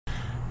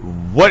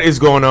What is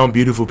going on,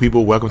 beautiful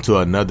people? Welcome to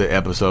another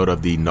episode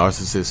of the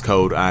Narcissist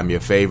Code. I'm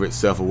your favorite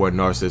self-aware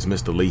narcissist,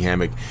 Mr. Lee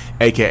Hammock,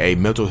 aka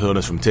Mental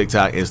Healness from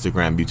TikTok,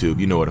 Instagram, YouTube.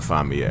 You know where to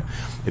find me at.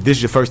 If this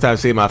is your first time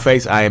seeing my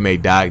face, I am a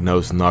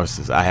diagnosed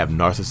narcissist. I have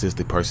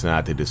narcissistic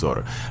personality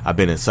disorder. I've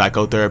been in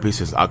psychotherapy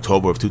since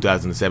October of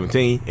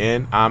 2017,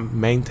 and I'm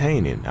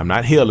maintaining. I'm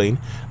not healing.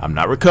 I'm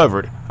not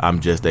recovered.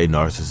 I'm just a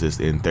narcissist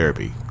in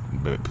therapy.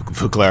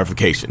 For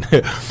clarification,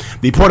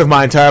 the point of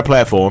my entire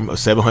platform of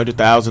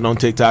 700,000 on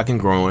TikTok and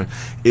growing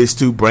is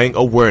to bring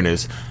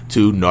awareness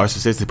to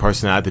narcissistic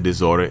personality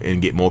disorder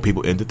and get more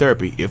people into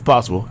therapy if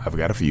possible. I've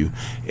got a few,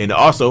 and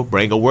also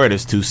bring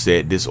awareness to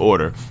said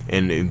disorder,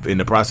 and in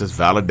the process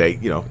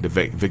validate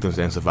the victims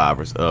and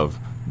survivors of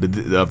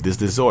this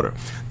disorder.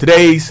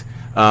 Today's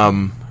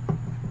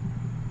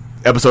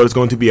episode is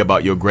going to be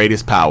about your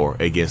greatest power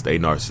against a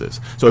narcissist.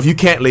 So if you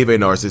can't leave a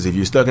narcissist, if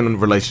you're stuck in a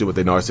relationship with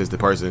a narcissistic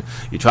person,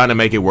 you're trying to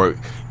make it work,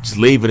 just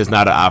leaving is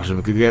not an option.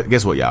 Because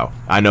guess what, y'all?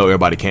 I know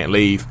everybody can't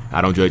leave.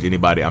 I don't judge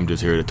anybody. I'm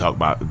just here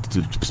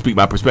to speak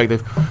my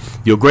perspective.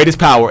 Your greatest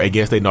power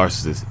against a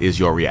narcissist is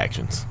your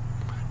reactions.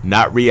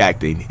 Not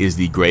reacting is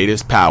the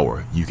greatest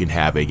power you can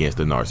have against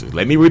a narcissist.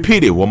 Let me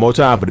repeat it one more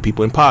time for the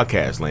people in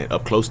podcast land,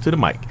 up close to the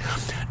mic.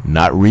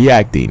 Not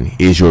reacting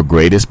is your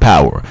greatest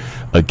power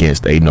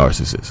against a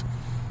narcissist.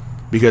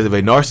 Because if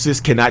a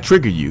narcissist cannot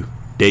trigger you,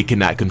 they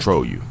cannot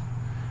control you.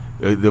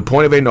 The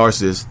point of a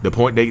narcissist, the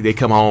point they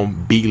come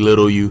home,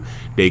 belittle you,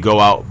 they go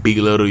out,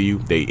 belittle you,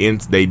 they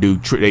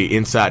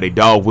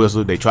dog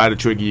whistle, they try to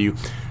trigger you.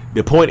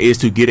 The point is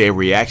to get a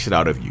reaction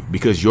out of you,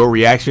 because your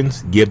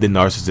reactions give the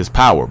narcissist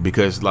power.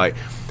 Because, like,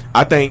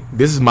 I think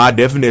this is my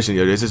definition.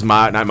 This is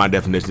not my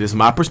definition. This is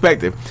my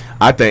perspective.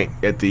 I think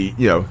that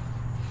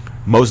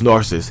most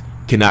narcissists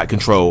cannot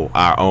control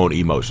our own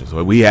emotions.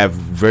 We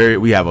have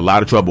a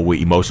lot of trouble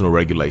with emotional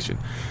regulation.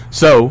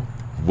 So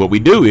what we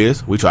do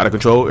is we try to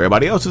control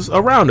everybody else's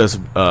around us.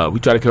 We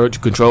try to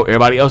control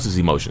everybody else's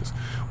emotions.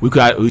 We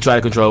try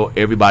to control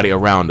everybody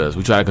around us.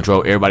 We try to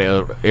control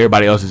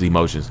everybody else's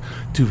emotions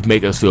to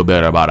make us feel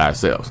better about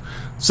ourselves.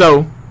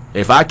 So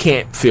if I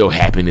can't feel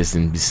happiness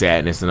and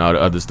sadness and all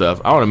the other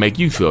stuff, I want to make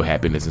you feel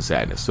happiness and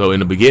sadness. So in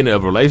the beginning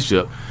of a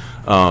relationship,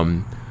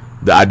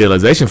 the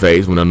idealization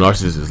phase, when a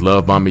narcissist is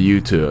love bombing you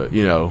to,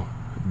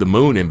 the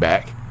moon and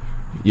back,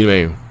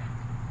 when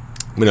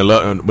a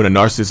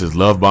narcissist is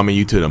love bombing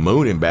you to the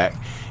moon and back,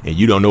 and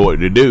you don't know what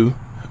to do,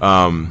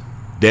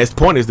 their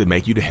point is to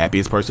make you the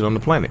happiest person on the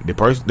planet.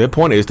 Their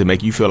point is to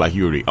make you feel like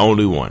you're the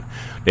only one.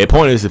 Their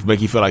point is to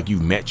make you feel like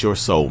you've met your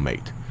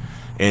soulmate.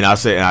 And I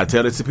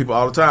tell this to people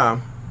all the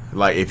time,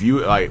 like, if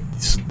you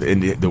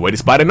the way to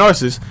spot a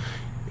narcissist.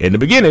 In the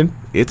beginning,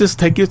 it's just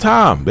take your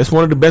time. That's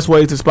one of the best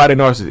ways to spot a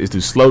narcissist, is to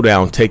slow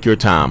down, take your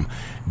time,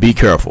 be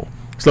careful,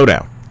 slow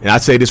down. And I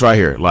say this right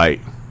here, like,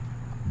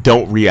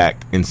 don't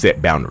react and set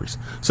boundaries.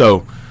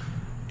 So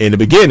in the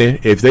beginning,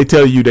 if they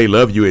tell you they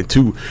love you in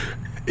two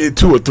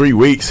or 3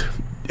 weeks,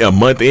 a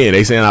month in,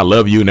 they saying I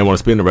love you and they want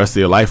to spend the rest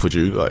of their life with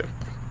you, like,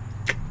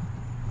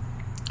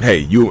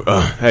 hey,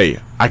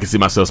 I can see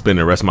myself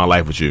spending the rest of my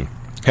life with you.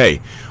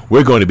 Hey,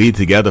 we're going to be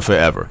together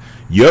forever.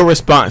 Your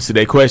response to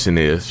that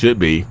question should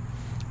be,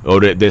 or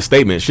their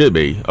statement should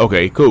be,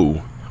 okay,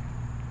 cool.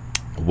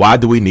 Why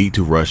do we need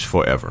to rush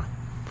forever?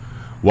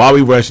 Why are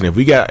we rushing? If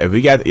we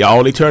got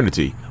all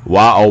eternity,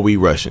 why are we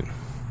rushing?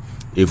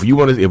 If I'm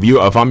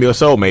your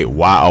soulmate,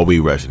 why are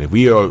we rushing? If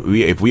we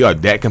are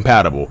that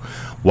compatible,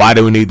 why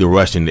do we need to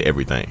rush into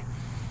everything?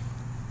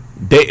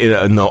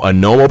 A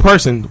normal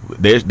person,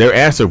 their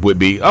answer would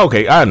be,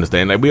 okay, I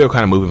understand. Like, we are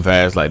kind of moving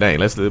fast. Like, dang,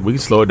 we can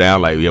slow it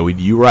down. Like,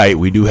 you're right.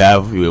 We do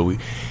have, if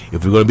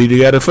we're going to be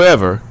together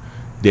forever,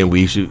 then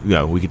we should,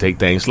 we can take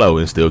things slow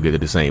and still get to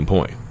the same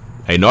point.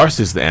 A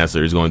narcissist, the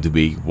answer is going to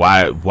be,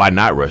 why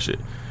not rush it?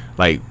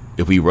 Like,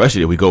 if we rush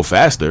it, if we go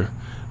faster,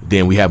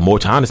 then we have more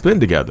time to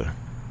spend together.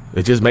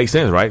 It just makes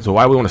sense, right? So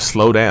why we want to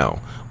slow down?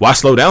 Why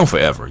slow down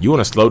forever? You want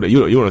to slow down?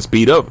 You want to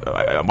speed up?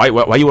 Why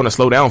you want to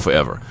slow down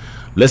forever?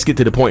 Let's get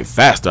to the point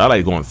faster. I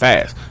like going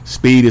fast.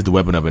 Speed is the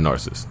weapon of a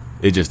narcissist.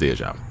 It just is,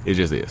 y'all. It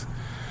just is.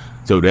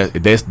 So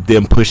that's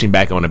them pushing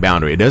back on the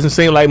boundary. It doesn't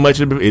seem like much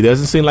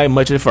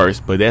at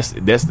first, but that's a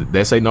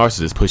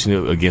narcissist pushing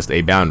it against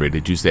a boundary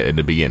that you set in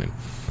the beginning,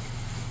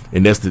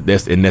 and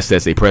that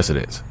sets a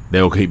precedence.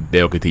 They'll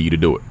continue to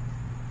do it.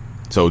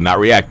 So not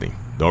reacting.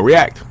 Don't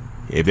react.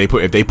 If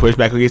they push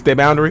back against that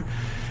boundary,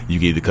 you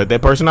can either cut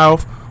that person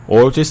off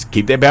or just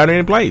keep that boundary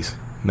in place.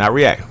 Not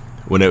react.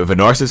 If a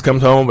narcissist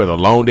comes home with a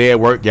long day at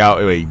work,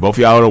 both of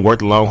y'all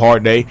worked a long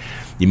hard day.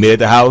 You meet at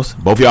the house.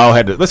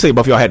 Let's say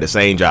both of y'all had the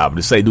same job.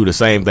 Let's say do the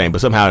same thing,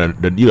 but somehow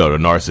the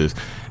narcissist,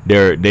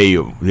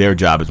 their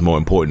job is more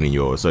important than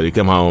yours. So they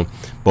come home,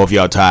 both of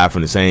y'all tired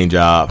from the same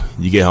job.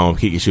 You get home,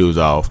 kick your shoes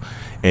off,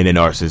 and the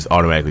narcissist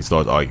automatically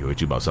starts arguing with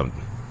you about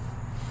something.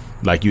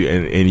 Like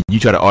and you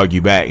try to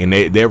argue back, and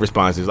their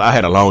response is, I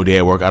had a long day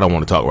at work, I don't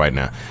want to talk right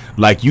now.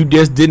 Like, you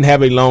just didn't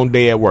have a long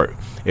day at work.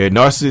 If a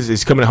narcissist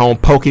is coming home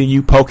poking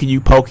you,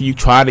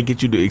 trying to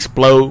get you to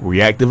explode.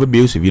 Reactive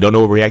abuse. If you don't know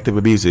what reactive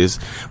abuse is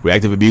when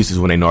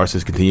a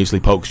narcissist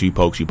continuously pokes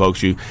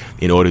you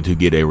in order to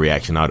get a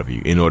reaction out of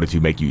you, in order to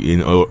make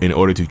you, in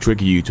order to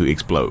trigger you to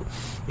explode.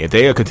 If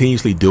they are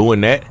continuously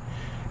doing that,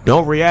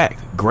 don't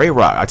react. Gray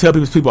rock. I tell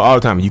people all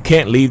the time, you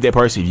can't leave that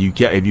person.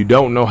 If you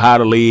don't know how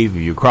to leave,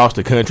 if you cross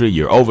the country,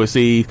 you're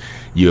overseas,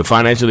 you're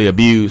financially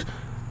abused,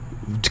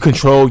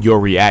 control your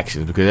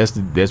reactions, because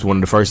that's one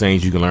of the first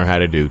things you can learn how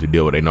to do to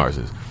deal with a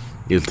narcissist,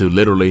 is to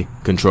literally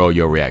control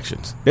your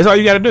reactions. That's all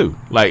you got to do.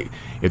 Like,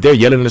 if they're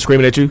yelling and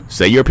screaming at you,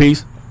 say your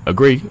piece,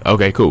 agree,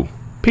 okay, cool,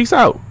 peace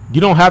out.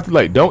 You don't have to,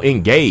 like, don't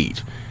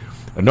engage.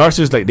 A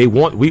narcissist, like,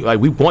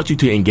 we want you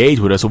to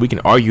engage with us so we can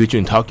argue with you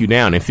and talk you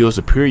down and feel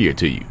superior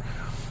to you.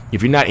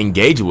 If you're not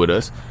engaging with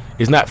us,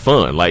 it's not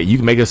fun. Like, you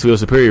can make us feel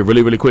superior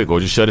really, really quick, or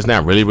just shut us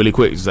down really, really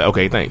quick. Just like,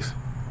 okay, thanks.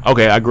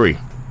 Okay, I agree.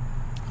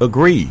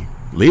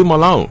 Leave them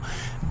alone.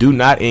 Do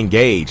not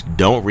engage.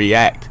 Don't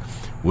react.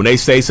 When they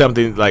say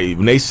something,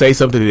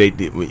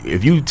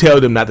 if you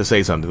tell them not to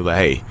say something, like,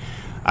 hey,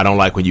 I don't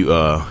like when you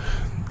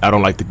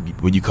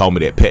when you call me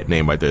that pet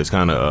name right there. It's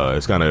kind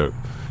of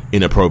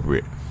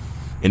inappropriate.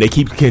 And they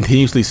keep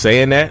continuously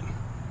saying that.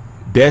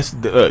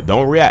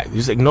 Don't react.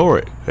 Just ignore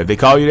it. If they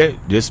call you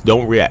that, just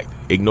don't react.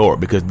 Ignore it,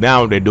 because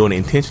now they're doing it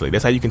intentionally.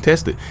 That's how you can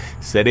test it.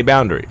 Set a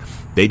boundary.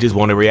 They just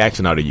want a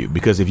reaction out of you,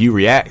 because if you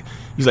react,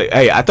 he's like,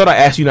 hey, I thought I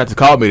asked you not to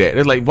call me that. And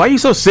it's like, why are you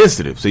so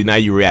sensitive? See, now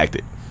you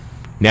reacted.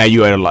 Now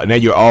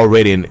you're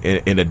already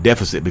in a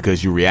deficit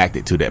because you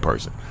reacted to that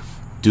person.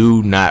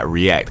 Do not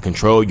react.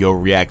 Control your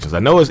reactions. I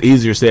know it's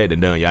easier said than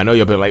done. I know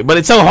you'll be like, but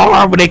it's so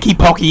hard when they keep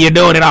poking you,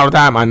 doing it all the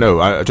time. I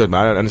know. Trust me,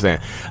 I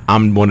understand.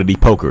 I'm one of the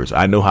pokers.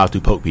 I know how to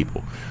poke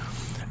people.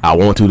 I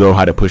want to know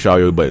how to push all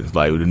your buttons.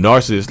 Like, the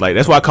narcissist, like,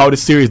 that's why I call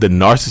this series the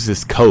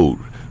Narcissist Code,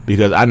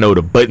 because I know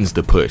the buttons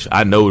to push.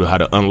 I know how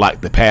to unlock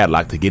the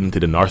padlock to get into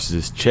the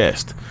narcissist's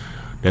chest.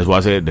 That's why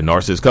I said the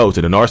Narcissist Code.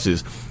 So the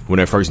narcissist, when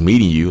they're first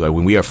meeting you, like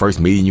when we are first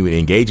meeting you and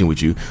engaging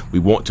with you, we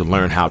want to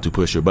learn how to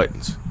push your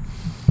buttons.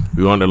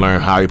 We want to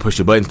learn how you push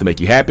your buttons to make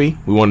you happy.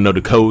 We want to know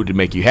the code to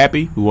make you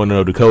happy. We want to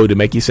know the code to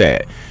make you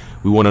sad.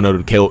 We want to know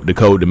the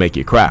code to make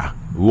you cry.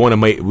 We want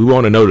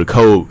to know the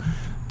code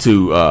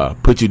to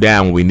put you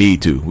down when we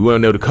need to. We want to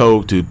know the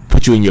code to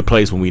put you in your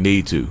place when we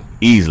need to,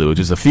 easily, with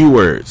just a few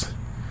words.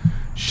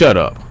 Shut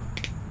up.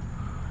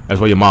 That's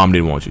why your mom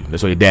didn't want you.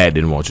 That's why your dad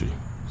didn't want you.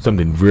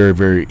 Something very,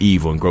 very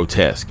evil and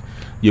grotesque.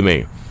 You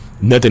mean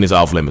nothing is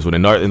off limits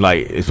when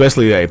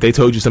especially if they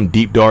told you some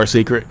deep dark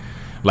secret,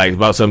 like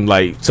about something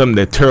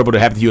that's terrible that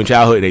happened to you in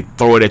childhood. They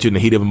throw it at you in the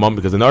heat of a moment,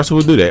 because a narcissist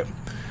will do that.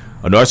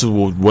 A narcissist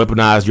will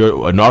weaponize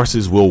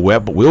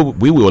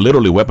we will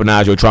literally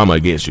weaponize your trauma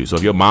against you. So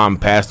if your mom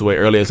passed away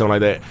early or something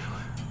like that,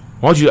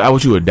 I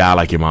want you to die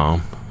like your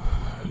mom.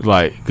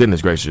 Like,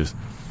 goodness gracious,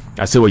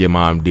 I see why your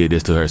mom did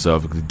this to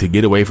herself to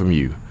get away from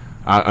you.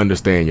 I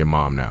understand your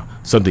mom now.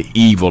 Something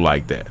evil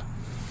like that,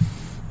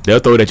 they'll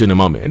throw it at you in the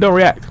moment, and don't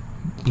react,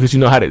 because you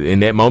know how to. In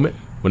that moment,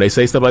 when they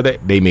say stuff like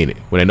that, they mean it.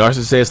 When a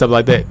narcissist says stuff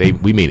like that,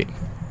 we mean it.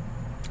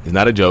 It's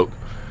not a joke.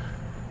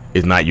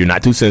 It's not. You're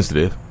not too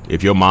sensitive.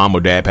 If your mom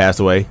or dad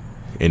passed away,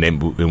 and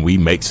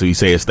you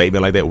say a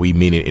statement like that, we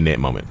mean it in that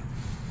moment.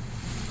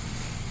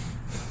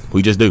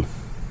 We just do.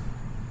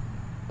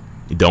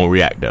 You don't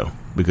react though,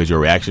 because your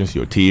reactions,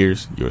 your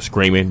tears, your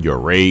screaming, your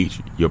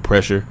rage, your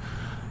pressure,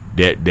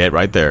 that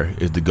right there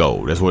is the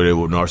goal. That's what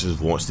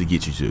narcissist wants to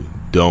get you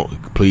to.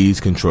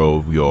 Please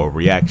control your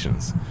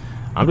reactions.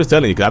 I'm just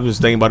telling you, because I'm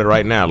just thinking about it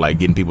right now, like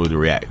getting people to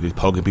react, just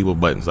poking people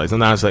buttons. Like,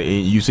 sometimes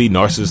you see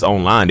narcissists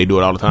online, they do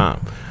it all the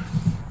time.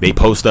 They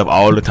post stuff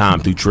all the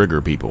time to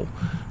trigger people,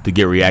 to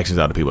get reactions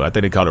out of people. I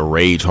think they call it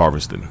rage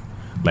harvesting.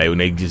 Like, when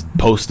they just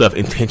post stuff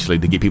intentionally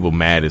to get people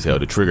mad as hell,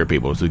 to trigger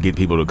people, to get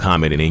people to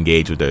comment and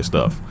engage with their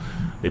stuff.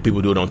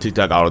 People do it on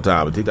TikTok all the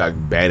time, but TikTok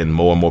banning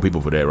more and more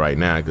people for that right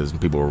now, because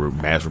people are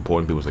mass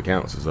reporting people's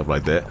accounts and stuff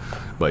like that.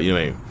 But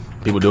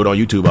people do it on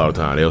YouTube all the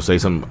time. They'll say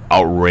some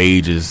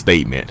outrageous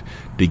statement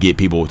to get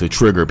people, to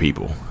trigger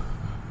people.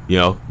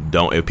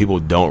 If people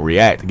don't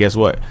react, guess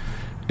what?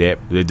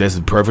 That's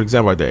a perfect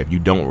example right there. If you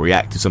don't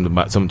react to something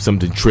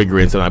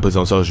triggering somebody puts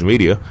on social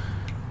media,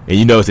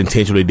 and it's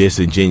intentionally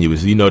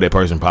disingenuous, that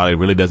person probably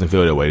really doesn't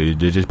feel that way.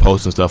 They're just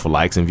posting stuff for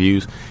likes and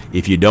views.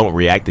 If you don't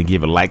react and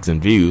give it likes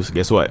and views,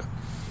 guess what?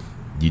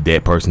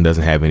 That person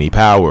doesn't have any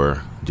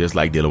power, just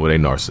like dealing with a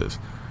narcissist.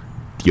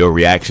 Your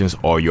reactions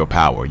are your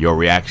power. Your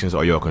reactions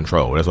are your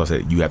control. That's why I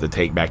said you have to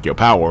take back your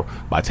power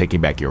by taking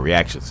back your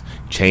reactions,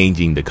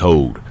 changing the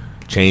code,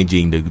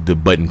 changing the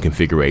button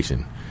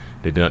configuration.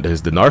 The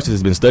narcissist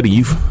has been studying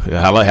you.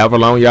 However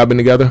long y'all been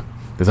together,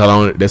 that's how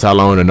long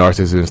the narcissist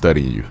has been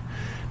studying you.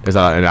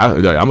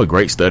 I'm a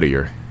great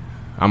studier.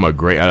 I'm a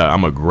great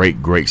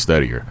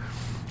studier.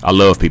 I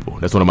love people.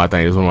 That's one of my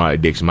things. That's one of my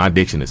addictions. My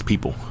addiction is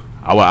people.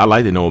 I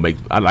like to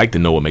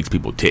know what makes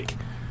people tick.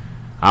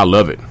 I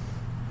love it.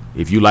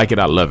 If you like it,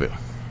 I love it.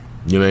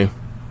 You know what I mean?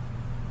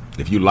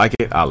 If you like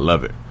it, I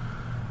love it.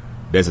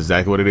 That's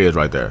exactly what it is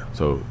right there.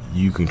 So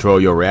you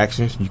control your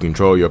reactions, you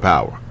control your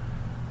power.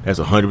 That's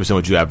 100%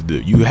 what you have to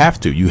do. You have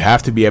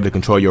to be able to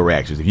control your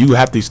reactions. If you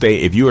have to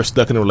stay, if you are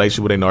stuck in a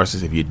relationship with a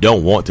narcissist, if you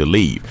don't want to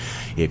leave,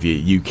 if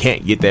you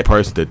can't get that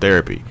person to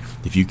therapy,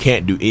 if you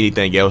can't do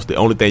anything else, the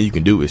only thing you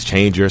can do is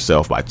change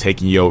yourself by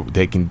taking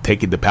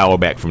the power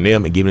back from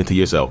them and giving it to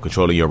yourself,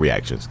 controlling your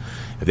reactions.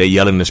 If they're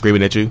yelling and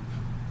screaming at you,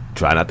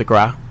 try not to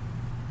cry.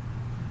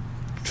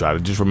 Try to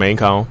just remain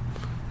calm,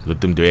 look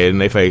them dead in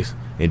their face,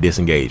 and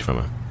disengage from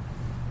them.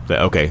 Say,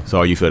 okay,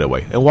 sorry you feel that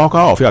way, and walk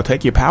off. Y'all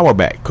take your power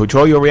back,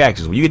 control your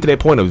reactions. When you get to that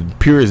point of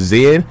pure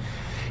zen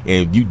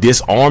and you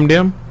disarm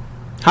them,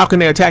 how can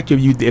they attack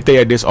you if they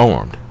are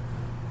disarmed?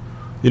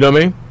 You know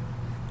what I mean?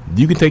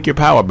 You can take your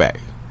power back.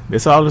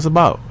 That's all it's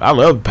about. I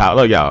love power.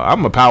 Look, y'all,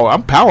 I'm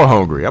power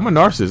hungry. I'm a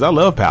narcissist. I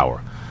love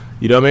power.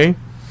 You know what I mean?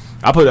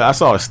 I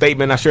saw a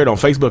statement I shared on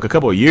Facebook a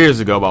couple of years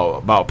ago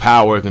about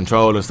power and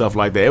control and stuff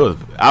like that.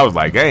 I was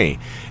like, dang,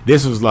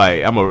 this was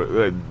like I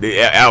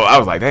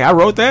was like, dang, I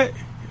wrote that.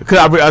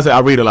 Because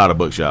I read a lot of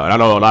books, y'all, and I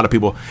know a lot of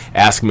people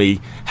ask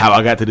me how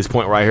I got to this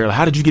point right here. Like,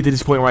 how did you get to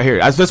this point right here?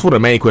 That's one of the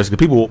main questions.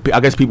 I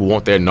guess people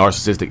want their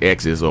narcissistic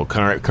exes or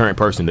current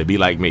person to be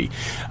like me.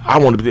 I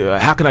want to be.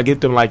 How can I get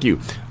them like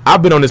you?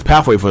 I've been on this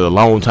pathway for a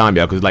long time,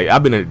 y'all. Because like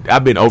I've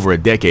been over a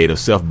decade of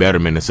self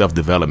betterment and self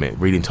development,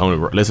 reading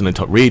and listening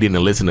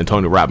to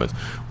Tony Robbins,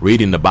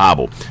 reading the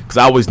Bible. Because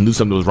I always knew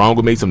something was wrong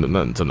with me, something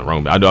wrong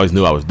with me. I always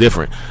knew I was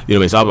different. You know what I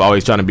mean? So I was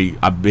always trying to be.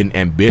 I've been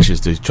ambitious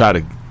to try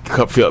to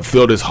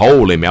fill this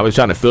hole in me. I was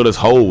trying to fill this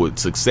hole with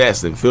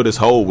success and fill this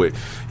hole with,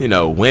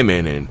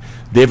 women and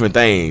different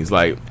things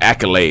like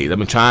accolades. I've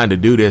been trying to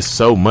do this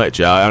so much,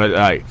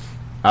 y'all.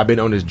 I've been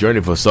on this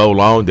journey for so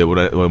long that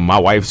when my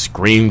wife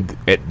screamed,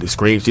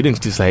 she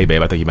didn't just say, "Hey,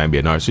 babe, I think you might be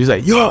a narcissist." She's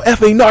like, "You're an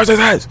effing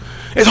narcissist.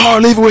 It's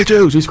hard living with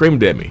you." She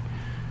screamed at me.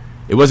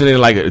 It wasn't in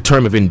like a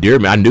term of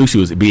endearment. I knew she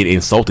was being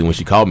insulting when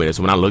she called me this.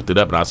 When I looked it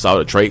up and I saw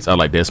the traits, I was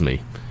like, "That's me."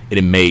 And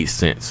it made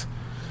sense.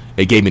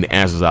 It gave me the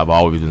answers I've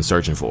always been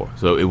searching for.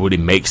 So would it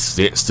make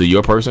sense to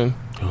your person?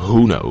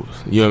 Who knows?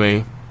 You know what I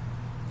mean?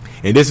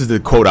 And this is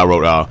the quote I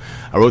wrote. I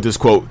wrote this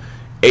quote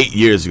 8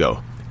 years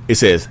ago. It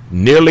says,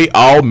 "Nearly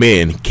all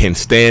men can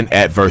stand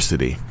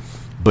adversity,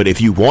 but if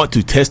you want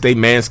to test a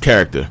man's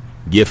character,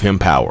 give him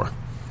power."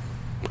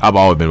 I've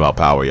always been about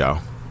power, y'all.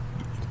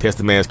 Test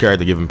a man's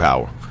character, give him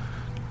power.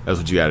 That's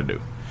what you got to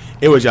do.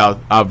 Anyways, y'all,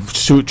 I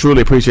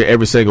truly appreciate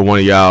every single one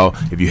of y'all.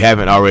 If you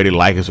haven't already,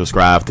 like and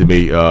subscribe to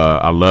me.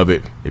 I love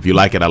it. If you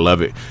like it, I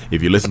love it.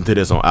 If you listen to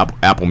this on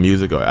Apple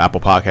Music or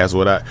Apple Podcasts or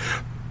whatnot,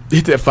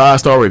 hit that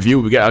 5-star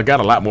review. I got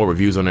a lot more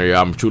reviews on there,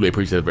 y'all. I'm truly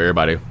appreciative of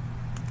everybody.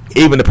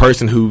 Even the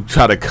person who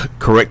tried to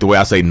correct the way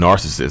I say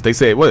narcissist. They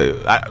say,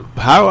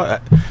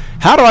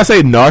 how do I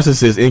say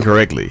narcissist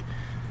incorrectly?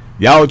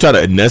 Y'all try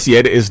to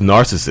enunciate it as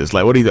narcissist.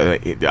 Like, what do you?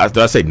 Did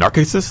I say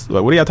narcissist?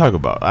 Like, what are y'all talking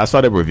about? I saw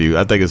that review.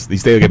 I think you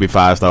still gave me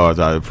 5 stars.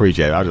 I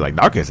appreciate it. I was just like,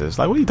 narcissist.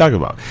 Like, what are you talking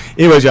about?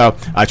 Anyways, y'all,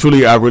 I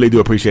really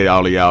do appreciate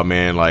all of y'all,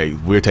 man. Like,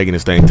 we're taking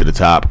this thing to the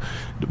top.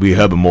 We're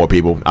helping more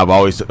people.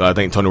 I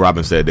think Tony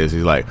Robbins said this.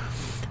 He's like,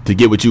 to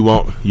get what you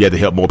want, you have to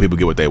help more people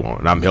get what they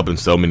want. And I'm helping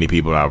so many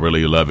people, and I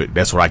really love it.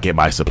 That's where I get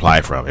my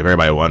supply from. If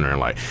everybody wondering,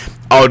 like,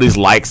 all these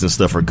likes and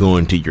stuff are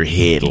going to your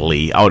head,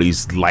 Lee. All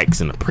these likes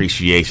and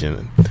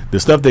appreciation. The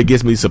stuff that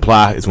gets me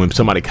supply is when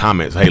somebody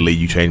comments, "Hey, Lee,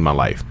 you changed my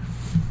life."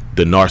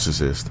 The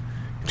narcissist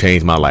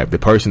changed my life. The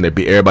person that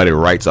everybody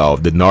writes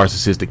off, the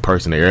narcissistic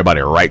person that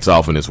everybody writes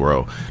off in this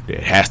world,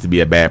 that has to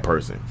be a bad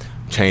person,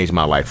 changed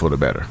my life for the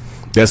better.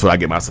 That's where I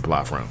get my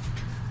supply from.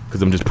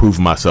 Because I'm just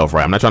proving myself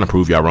right. I'm not trying to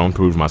prove y'all wrong. I'm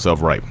proving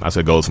myself right. I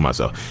set goals for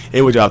myself.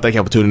 Anyway, y'all, thank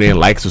y'all for tuning in.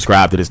 Like,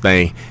 subscribe to this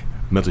thing.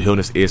 Mental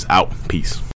Illness is out. Peace.